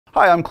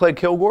Hi, I'm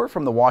Kilgore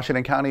from the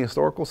Washington County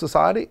Historical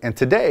Society, and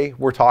today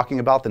we're talking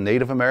about the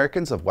Native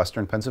Americans of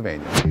Western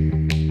Pennsylvania.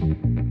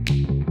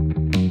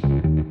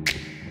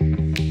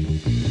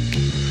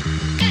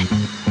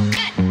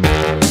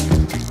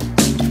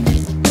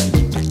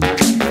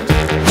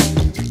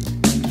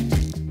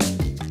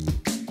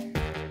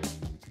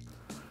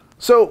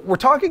 So we're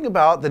talking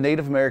about the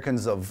Native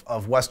Americans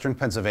of Western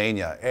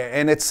Pennsylvania,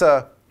 and it's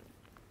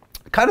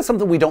kind of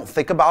something we don't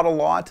think about a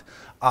lot,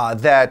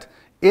 that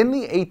in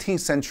the 18th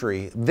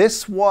century,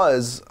 this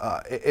was,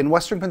 in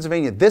Western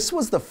Pennsylvania, this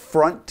was the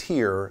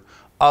frontier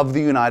of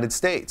the United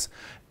States.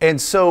 And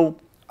so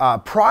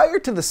prior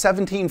to the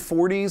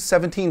 1740s,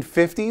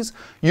 1750s,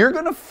 you're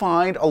going to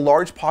find a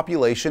large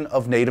population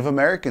of Native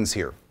Americans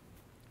here.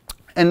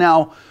 And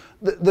now,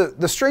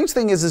 the strange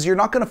thing is you're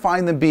not going to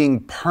find them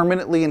being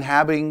permanently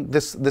inhabiting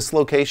this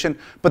location,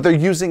 but they're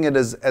using it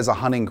as a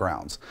hunting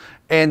grounds.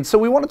 And so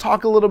we want to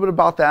talk a little bit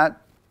about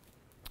that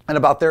and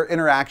about their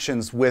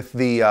interactions with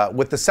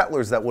the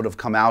settlers that would have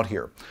come out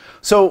here.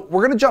 So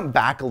we're going to jump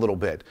back a little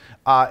bit,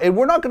 and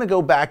we're not going to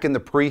go back in the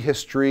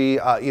prehistory.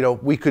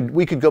 We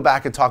could go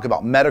back and talk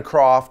about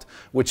Meadowcroft,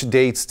 which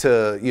dates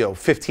to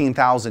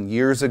 15,000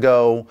 years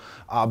ago.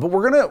 But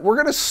we're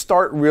gonna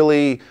start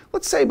really,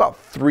 let's say about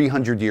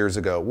 300 years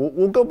ago.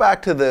 We'll go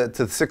back to the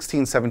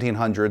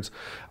 1700s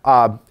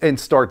and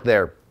start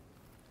there.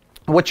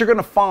 What you're going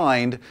to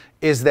find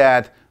is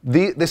that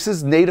this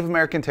is Native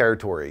American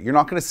territory. You're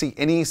not going to see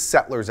any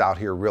settlers out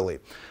here, really.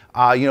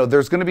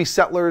 There's going to be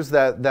settlers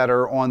that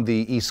are on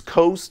the East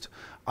Coast,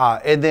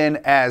 and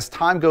then as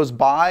time goes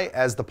by,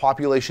 as the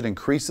population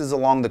increases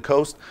along the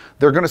coast,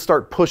 they're going to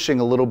start pushing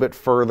a little bit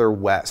further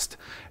west.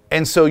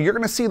 And so you're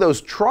going to see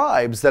those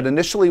tribes that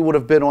initially would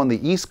have been on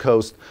the East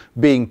Coast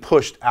being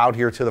pushed out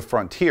here to the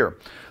frontier.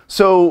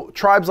 So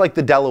tribes like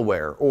the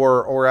Delaware,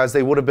 or as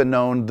they would have been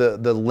known, the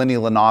Lenni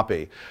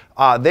Lenape,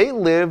 they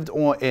lived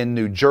in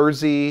New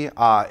Jersey,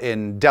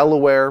 in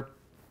Delaware,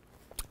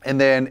 and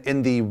then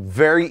in the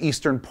very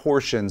eastern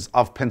portions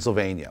of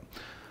Pennsylvania.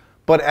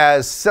 But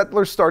as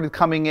settlers started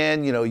coming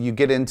in, you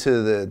get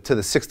into the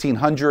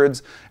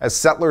 1600s, as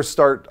settlers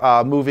start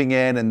moving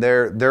in and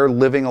they're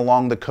living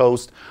along the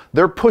coast,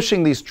 they're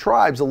pushing these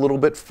tribes a little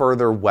bit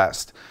further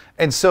west.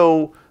 And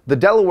so the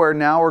Delaware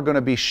now are going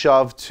to be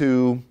shoved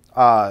to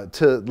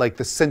like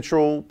the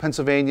central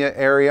Pennsylvania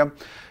area,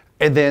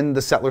 and then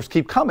the settlers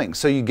keep coming.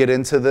 So you get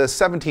into the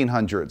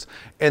 1700s,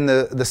 and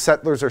the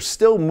settlers are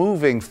still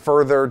moving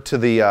further to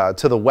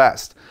the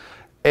west.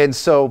 And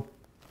so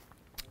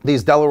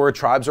these Delaware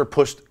tribes are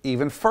pushed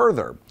even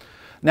further.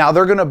 Now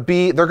they're going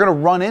to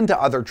run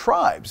into other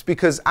tribes,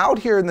 because out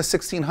here in the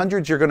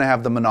 1600s, you're going to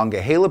have the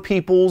Monongahela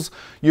peoples.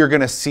 You're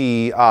going to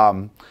see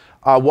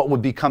what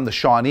would become the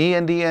Shawnee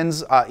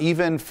Indians,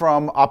 even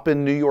from up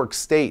in New York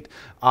State,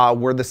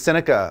 where the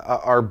Seneca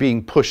are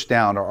being pushed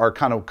down, or are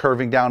kind of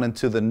curving down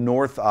into the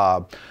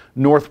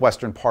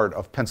northwestern part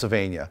of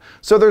Pennsylvania.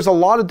 So there's a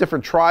lot of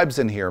different tribes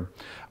in here,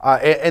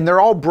 and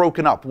they're all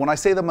broken up. When I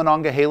say the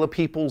Monongahela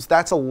peoples,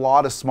 that's a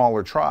lot of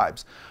smaller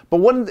tribes.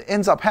 But what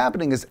ends up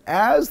happening is,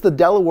 as the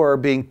Delaware are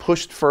being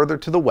pushed further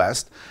to the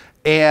west,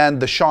 and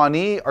the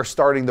Shawnee are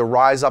starting to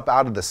rise up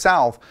out of the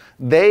south,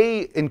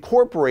 they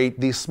incorporate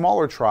these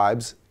smaller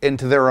tribes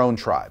into their own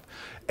tribe.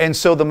 And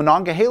so the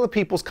Monongahela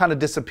peoples kind of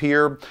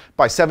disappear.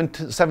 By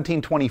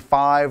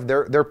 1725,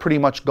 they're pretty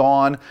much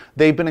gone.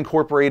 They've been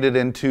incorporated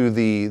into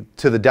the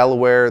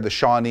Delaware, the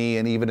Shawnee,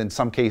 and even in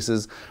some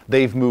cases,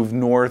 they've moved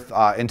north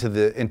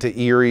into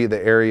Erie,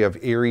 the area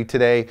of Erie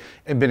today,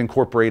 and been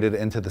incorporated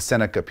into the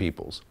Seneca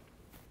peoples.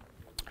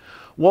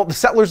 Well, the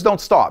settlers don't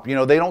stop. They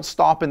don't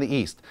stop in the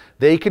east.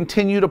 They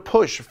continue to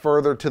push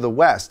further to the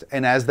west.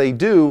 And as they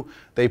do,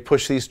 they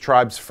push these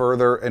tribes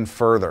further and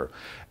further.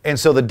 And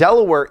so the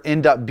Delaware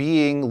end up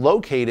being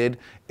located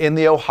in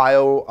the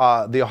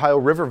Ohio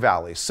River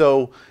Valley.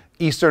 So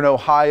eastern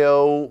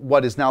Ohio,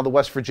 what is now the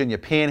West Virginia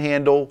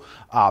Panhandle,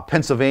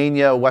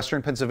 Pennsylvania,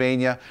 Western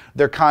Pennsylvania,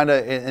 they're kind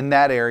of in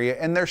that area,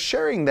 and they're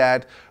sharing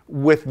that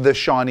with the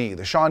Shawnee.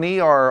 The Shawnee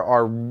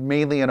are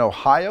mainly in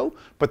Ohio,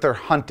 but they're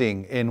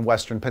hunting in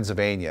Western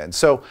Pennsylvania. And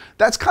so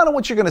that's kind of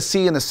what you're going to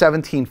see in the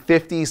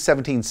 1750s,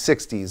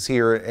 1760s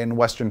here in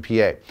Western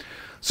PA.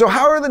 So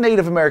how are the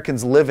Native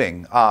Americans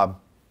living? I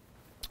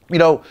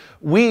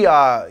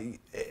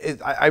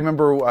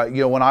remember,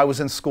 when I was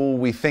in school,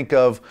 we think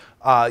of,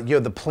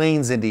 the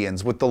Plains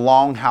Indians with the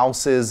long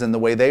houses and the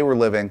way they were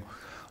living.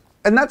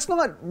 And that's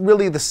not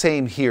really the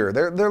same here.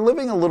 They're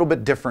living a little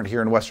bit different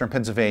here in Western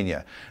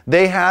Pennsylvania.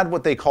 They had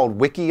what they called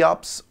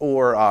wickiups,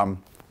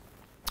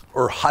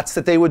 or huts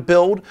that they would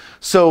build.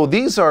 So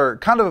these are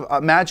kind of,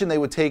 imagine they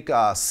would take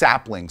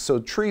saplings, so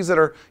trees that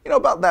are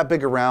about that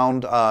big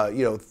around,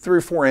 3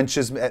 or 4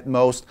 inches at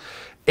most,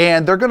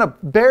 and they're going to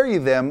bury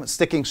them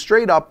sticking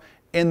straight up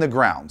in the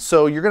ground.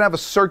 So you're going to have a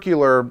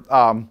circular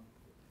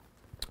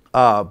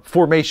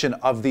formation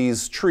of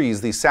these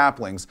trees, these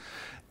saplings.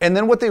 And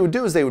then what they would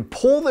do is they would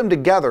pull them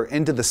together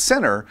into the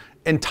center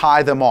and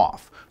tie them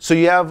off. So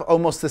you have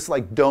almost this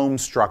like dome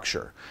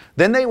structure.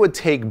 Then they would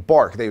take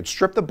bark, they would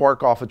strip the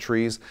bark off of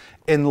trees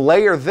and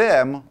layer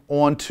them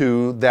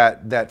onto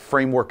that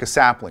framework of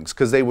saplings,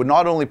 because they would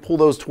not only pull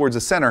those towards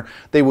the center,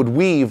 they would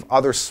weave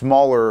other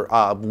smaller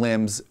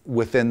limbs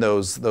within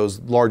those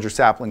larger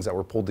saplings that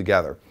were pulled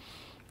together.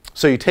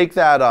 So you take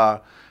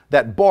that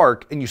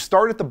bark and you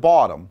start at the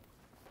bottom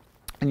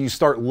and you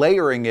start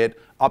layering it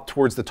up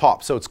towards the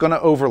top. So it's going to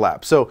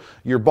overlap. So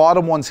your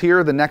bottom one's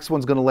here, the next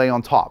one's going to lay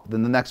on top,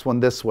 then the next one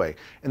this way.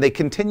 And they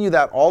continue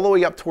that all the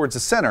way up towards the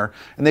center,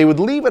 and they would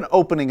leave an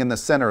opening in the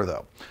center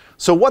though.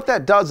 So what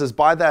that does is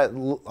by that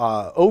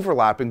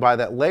overlapping, by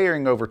that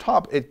layering over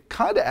top, it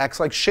kind of acts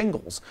like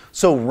shingles.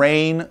 So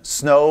rain,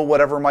 snow,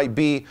 whatever it might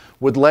be,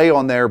 would lay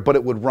on there, but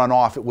it would run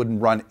off. It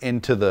wouldn't run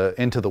into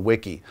the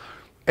wiki.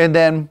 And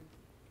then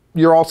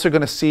you're also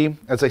going to see,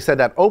 as I said,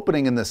 that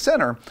opening in the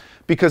center,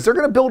 because they're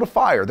going to build a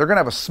fire. They're going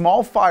to have a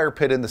small fire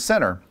pit in the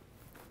center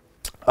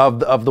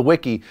of the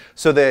wiki,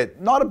 so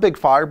that not a big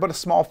fire, but a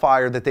small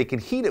fire that they can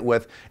heat it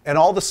with, and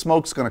all the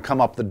smoke's going to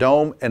come up the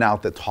dome and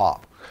out the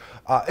top.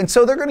 And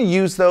so they're going to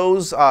use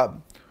those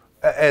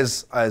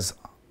as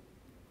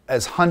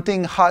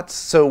hunting huts.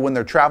 So when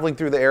they're traveling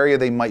through the area,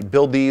 they might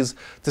build these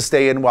to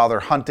stay in while they're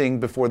hunting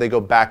before they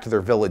go back to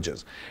their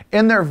villages.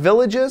 In their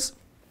villages,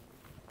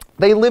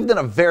 they lived in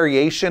a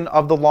variation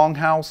of the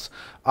longhouse.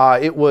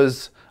 It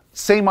was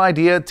same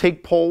idea,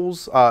 take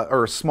poles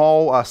or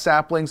small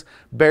saplings,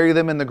 bury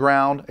them in the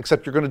ground,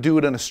 except you're going to do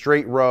it in a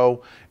straight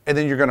row, and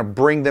then you're going to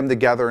bring them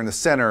together in the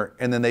center,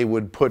 and then they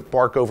would put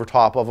bark over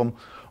top of them.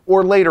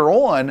 Or later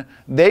on,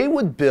 they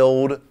would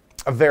build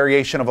a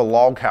variation of a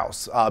log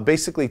house,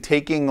 basically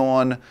taking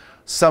on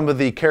some of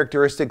the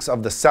characteristics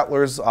of the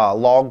settlers'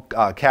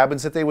 log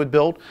cabins that they would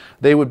build.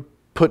 They would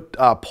put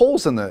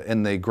poles in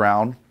the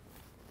ground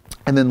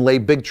and then lay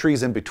big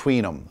trees in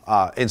between them.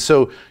 And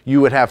so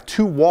you would have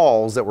two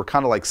walls that were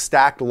kind of like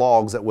stacked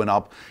logs that went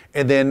up,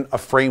 and then a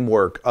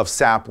framework of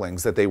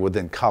saplings that they would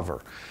then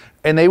cover.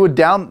 And they would,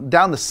 down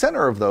the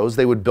center of those,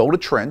 they would build a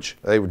trench.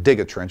 They would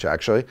dig a trench,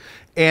 actually.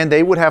 And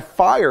they would have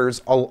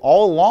fires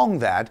all along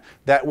that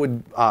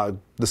would,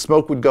 the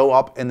smoke would go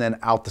up and then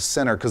out the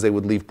center, because they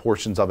would leave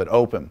portions of it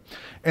open.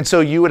 And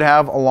so you would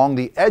have along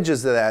the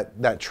edges of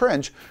that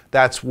trench,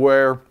 that's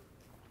where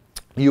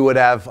you would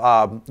have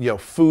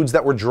foods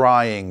that were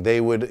drying. They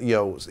would,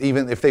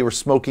 even if they were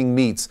smoking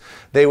meats,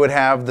 they would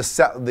have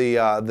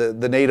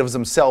the natives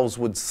themselves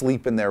would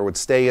sleep in there, would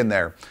stay in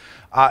there.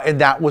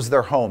 And that was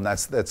their home.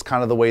 That's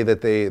kind of the way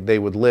that they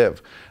would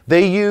live.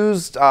 They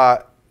used,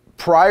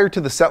 prior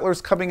to the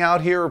settlers coming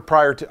out here,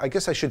 prior to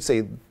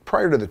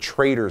the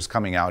traders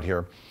coming out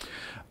here,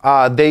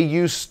 they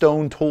used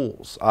stone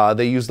tools.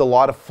 They used a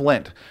lot of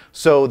flint.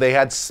 So they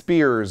had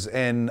spears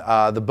and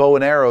the bow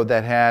and arrow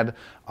that had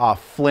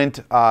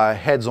flint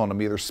heads on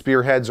them, either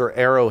spearheads or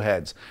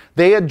arrowheads.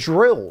 They had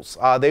drills.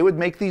 They would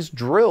make these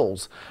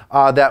drills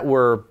that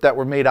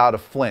were made out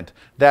of flint,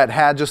 that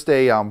had just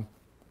a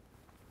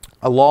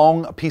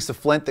long piece of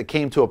flint that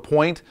came to a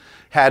point,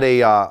 had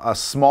a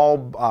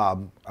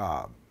small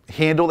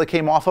handle that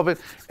came off of it,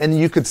 and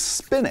you could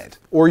spin it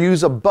or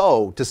use a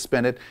bow to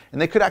spin it,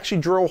 and they could actually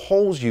drill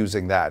holes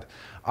using that.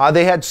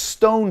 They had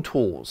stone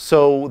tools,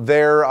 so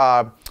their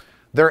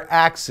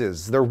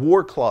axes, their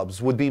war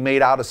clubs would be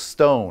made out of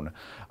stone.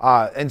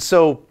 And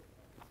so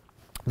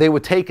they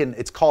would take, and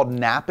it's called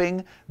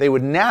napping, they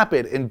would nap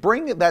it and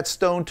bring that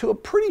stone to a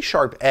pretty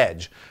sharp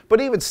edge.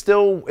 But even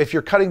still, if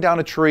you're cutting down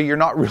a tree, you're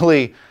not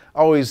really,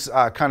 always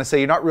kind of say,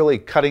 you're not really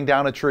cutting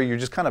down a tree, you're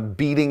just kind of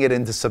beating it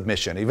into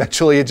submission.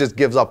 Eventually it just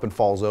gives up and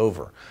falls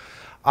over.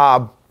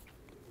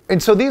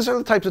 And so these are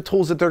the types of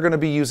tools that they're going to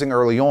be using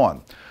early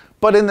on.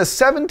 But in the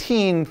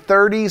 1730s,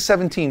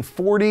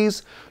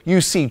 1740s, you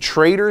see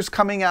traders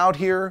coming out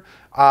here.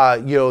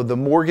 The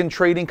Morgan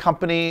Trading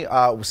Company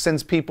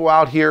sends people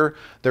out here.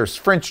 There's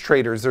French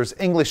traders, there's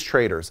English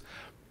traders.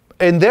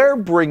 And they're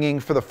bringing,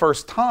 for the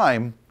first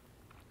time,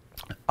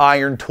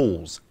 iron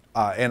tools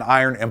and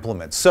iron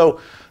implements. So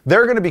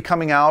they're going to be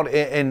coming out,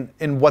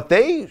 and what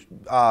they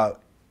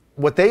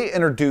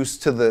introduce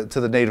to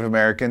the Native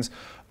Americans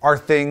are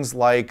things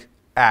like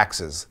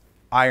axes,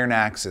 iron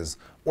axes,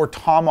 or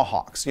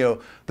tomahawks.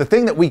 The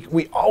thing that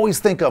we always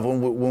think of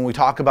when we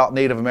talk about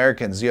Native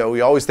Americans,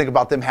 we always think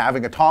about them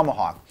having a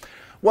tomahawk.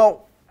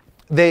 Well,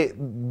 they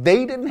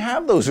didn't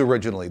have those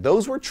originally.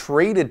 Those were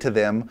traded to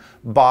them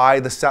by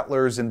the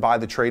settlers and by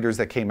the traders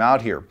that came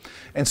out here.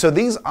 And so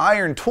these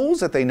iron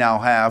tools that they now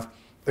have,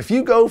 if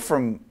you go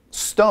from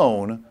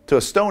stone to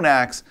a stone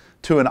axe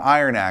to an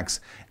iron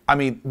axe, I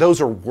mean, those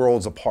are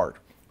worlds apart.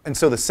 And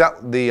so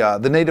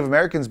the Native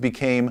Americans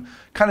became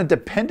kind of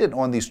dependent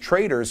on these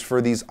traders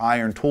for these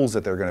iron tools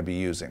that they're going to be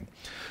using.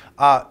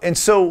 And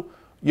so,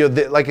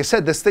 like I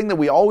said, this thing that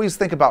we always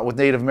think about with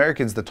Native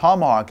Americans, the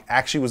tomahawk,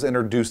 actually was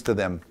introduced to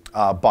them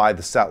by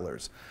the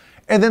settlers.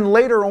 And then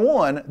later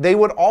on, they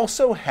would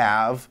also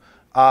have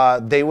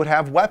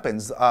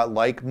weapons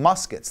like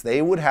muskets.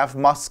 They would have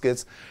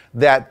muskets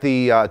that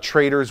the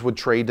traders would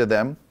trade to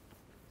them.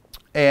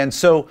 And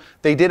so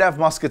they did have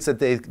muskets that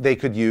they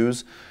could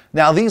use.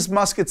 Now, these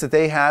muskets that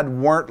they had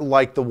weren't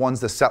like the ones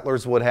the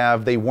settlers would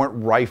have. They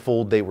weren't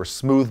rifled. They were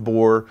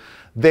smoothbore.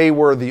 They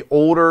were the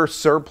older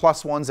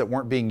surplus ones that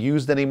weren't being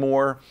used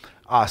anymore.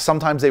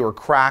 Sometimes they were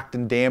cracked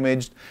and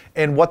damaged.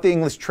 And what the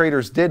English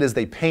traders did is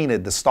they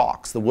painted the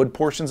stocks, the wood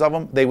portions of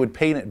them. They would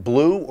paint it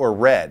blue or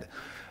red.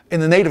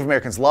 And the Native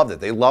Americans loved it.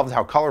 They loved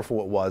how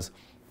colorful it was.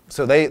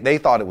 So they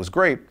thought it was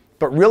great.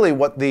 But really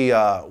what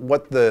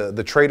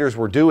the traders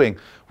were doing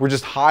were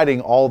just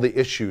hiding all the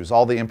issues,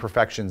 all the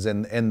imperfections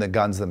in the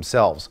guns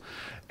themselves.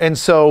 And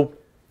so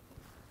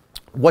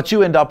what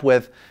you end up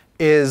with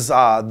is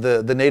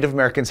the Native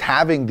Americans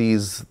having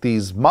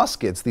these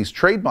muskets, these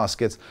trade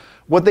muskets.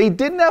 What they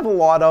didn't have a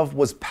lot of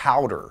was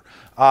powder.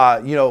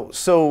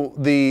 So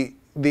the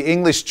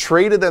English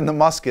traded them the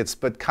muskets,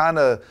 but kind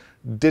of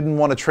didn't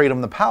want to trade them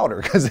the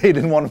powder because they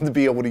didn't want them to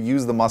be able to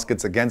use the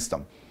muskets against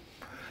them.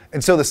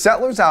 And so the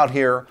settlers out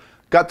here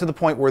got to the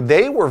point where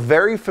they were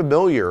very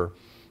familiar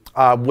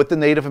with the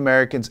Native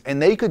Americans,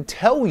 and they could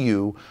tell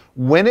you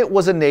when it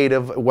was a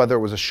native, whether it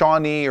was a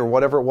Shawnee or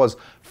whatever it was,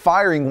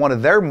 firing one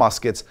of their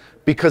muskets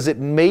because it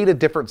made a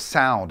different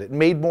sound. It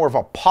made more of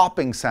a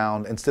popping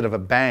sound instead of a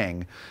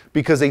bang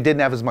because they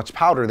didn't have as much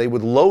powder. They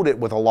would load it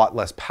with a lot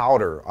less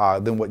powder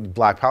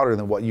black powder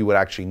than what you would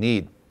actually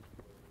need.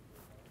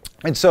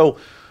 And so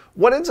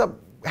what ends up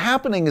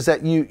happening is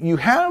that you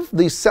have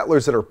these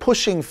settlers that are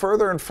pushing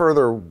further and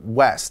further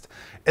west,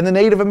 and the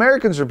Native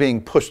Americans are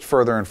being pushed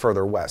further and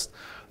further west.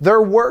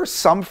 There were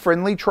some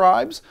friendly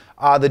tribes.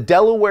 The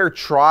Delaware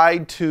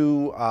tried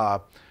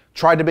to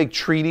make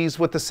treaties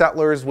with the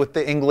settlers, with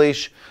the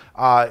English,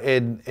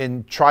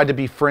 and tried to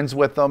be friends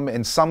with them.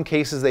 In some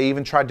cases, they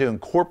even tried to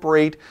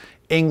incorporate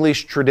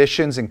English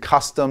traditions and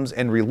customs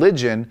and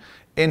religion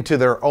into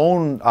their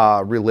own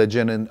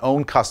religion and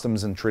own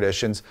customs and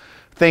traditions,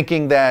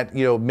 thinking that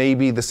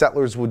maybe the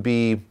settlers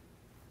the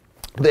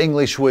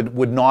English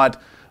would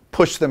not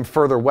push them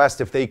further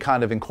west if they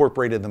kind of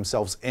incorporated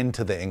themselves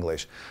into the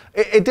English.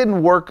 It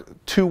didn't work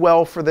too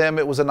well for them.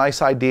 It was a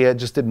nice idea, it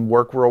just didn't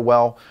work real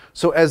well.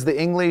 So as the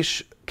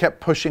English kept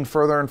pushing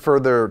further and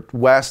further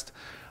west,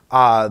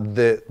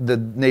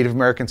 the Native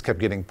Americans kept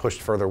getting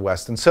pushed further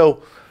west. And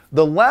so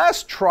the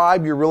last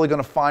tribe you're really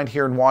going to find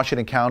here in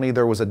Washington County,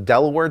 there was a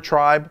Delaware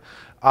tribe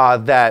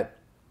that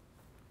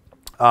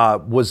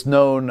was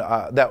known,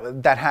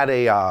 that had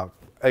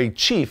a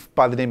chief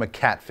by the name of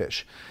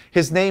Catfish.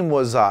 His name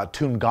was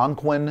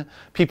Tungonquin.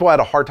 People had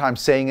a hard time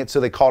saying it, so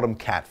they called him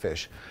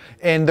Catfish.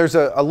 And there's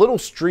a little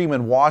stream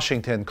in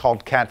Washington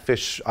called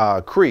Catfish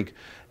Creek,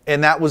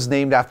 and that was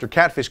named after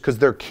Catfish because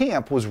their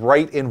camp was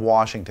right in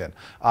Washington.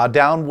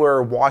 Down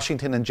where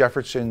Washington and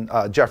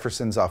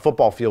Jefferson's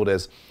football field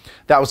is,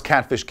 that was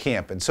Catfish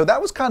Camp. And so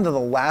that was kind of the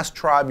last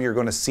tribe you're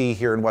going to see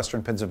here in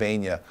western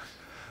Pennsylvania.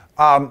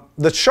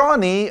 The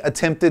Shawnee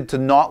attempted to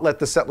not let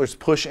the settlers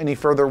push any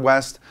further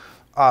west,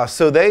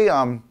 so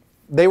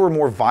they were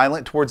more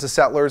violent towards the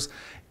settlers.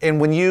 And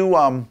when you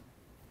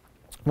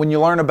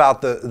learn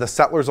about the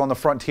settlers on the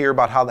frontier,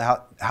 about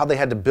how they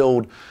had to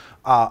build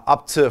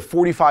up to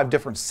 45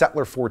 different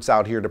settler forts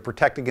out here to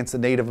protect against the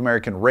Native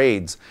American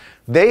raids,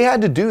 they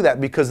had to do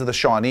that because of the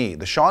Shawnee.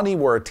 The Shawnee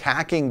were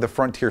attacking the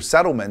frontier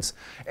settlements,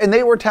 and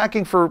they were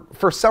attacking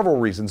for several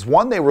reasons.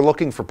 One, they were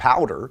looking for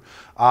powder.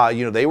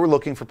 They were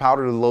looking for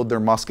powder to load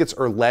their muskets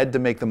or lead to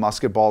make the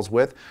musket balls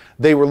with.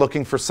 They were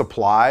looking for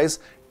supplies.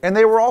 And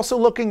they were also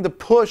looking to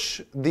push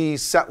the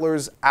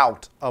settlers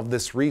out of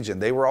this region.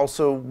 They were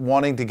also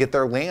wanting to get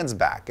their lands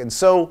back. And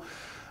so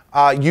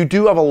you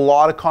do have a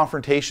lot of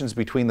confrontations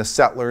between the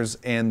settlers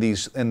and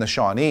the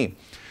Shawnee.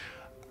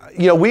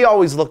 We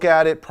always look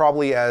at it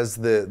probably as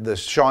the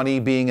Shawnee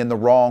being in the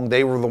wrong.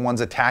 They were the ones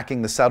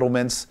attacking the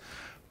settlements.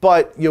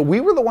 But we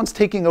were the ones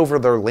taking over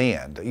their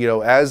land.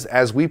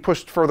 As we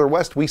pushed further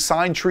west, we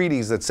signed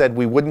treaties that said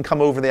we wouldn't come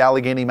over the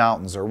Allegheny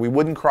Mountains or we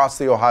wouldn't cross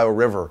the Ohio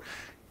River.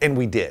 And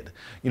we did.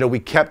 We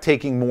kept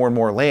taking more and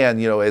more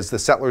land. As the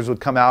settlers would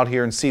come out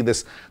here and see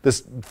this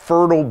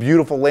fertile,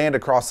 beautiful land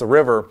across the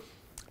river,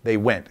 they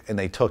went and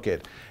they took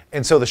it.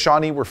 And so the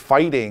Shawnee were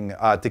fighting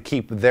to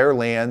keep their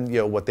land,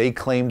 what they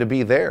claimed to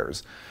be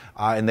theirs.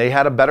 And they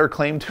had a better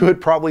claim to it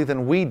probably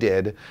than we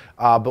did.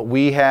 But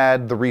we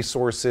had the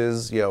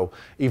resources.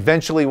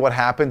 Eventually what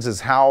happens is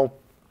how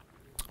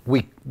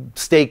we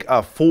stake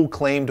a full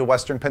claim to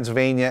western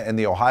Pennsylvania and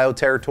the Ohio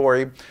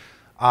Territory.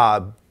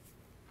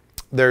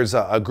 There's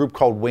a group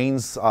called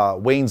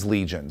Wayne's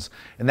Legions,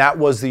 and that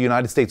was the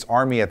United States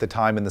Army at the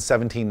time in the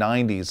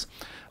 1790s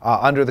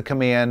under the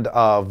command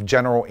of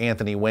General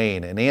Anthony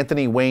Wayne. And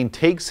Anthony Wayne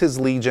takes his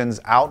legions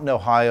out in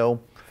Ohio,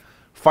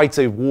 fights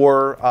a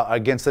war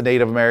against the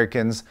Native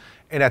Americans,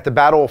 and at the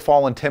Battle of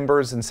Fallen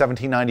Timbers in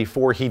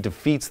 1794, he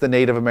defeats the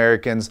Native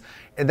Americans,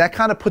 and that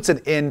kind of puts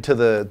an end to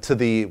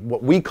the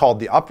what we called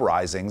the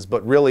uprisings,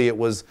 but really it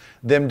was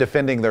them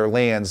defending their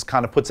lands,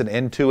 kind of puts an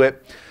end to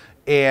it.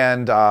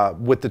 And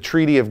with the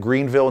Treaty of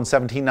Greenville in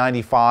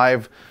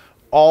 1795,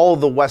 all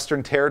the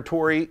Western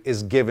Territory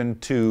is given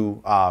to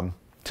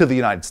the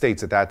United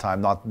States at that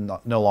time,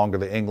 no longer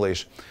the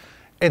English.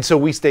 And so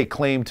we stake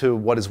claim to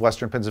what is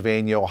Western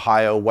Pennsylvania,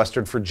 Ohio,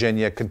 Western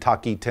Virginia,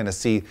 Kentucky,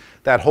 Tennessee.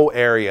 That whole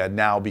area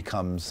now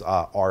becomes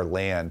our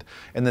land.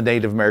 And the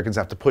Native Americans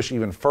have to push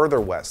even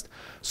further west.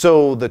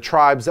 So the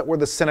tribes that were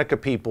the Seneca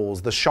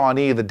peoples, the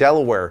Shawnee, the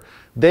Delaware,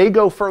 they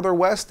go further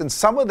west, and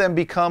some of them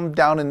become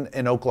down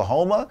in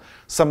Oklahoma.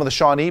 Some of the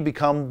Shawnee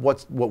become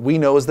what we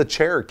know as the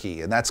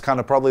Cherokee, and that's kind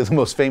of probably the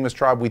most famous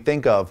tribe we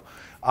think of.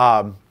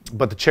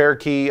 But the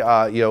Cherokee,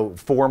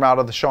 form out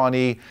of the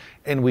Shawnee,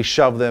 and we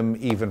shove them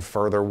even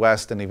further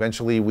west, and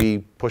eventually we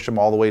push them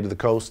all the way to the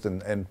coast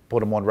and put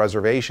them on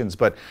reservations.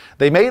 But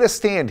they made a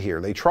stand here.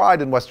 They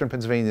tried in Western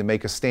Pennsylvania to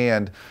make a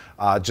stand,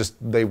 just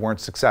they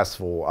weren't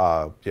successful,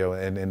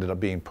 and ended up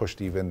being pushed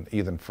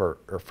even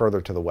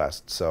further to the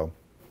west. So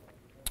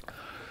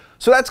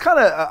that's kind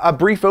of a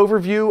brief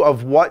overview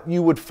of what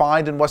you would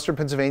find in Western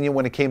Pennsylvania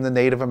when it came to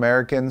Native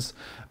Americans.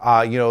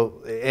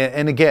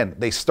 And again,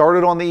 they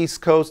started on the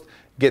East Coast,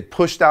 get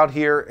pushed out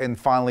here, and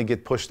finally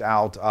get pushed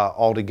out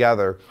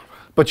altogether.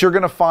 But you're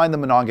going to find the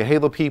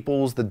Monongahela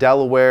peoples, the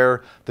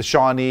Delaware, the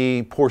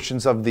Shawnee,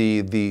 portions of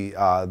the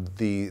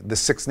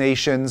Six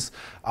Nations,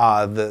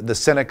 the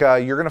Seneca.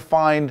 You're going to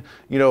find,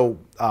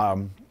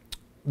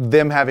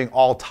 them having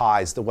all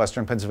ties to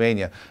Western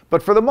Pennsylvania.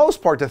 But for the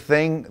most part, the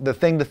thing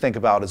to think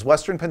about is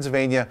Western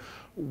Pennsylvania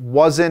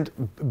wasn't,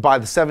 by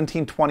the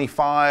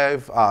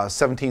 1725,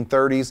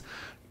 1730s,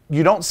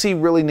 you don't see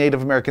really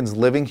Native Americans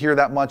living here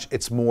that much.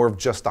 It's more of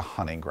just a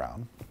hunting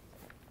ground.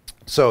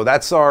 So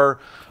that's our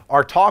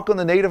talk on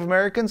the Native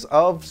Americans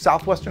of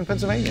southwestern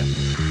Pennsylvania.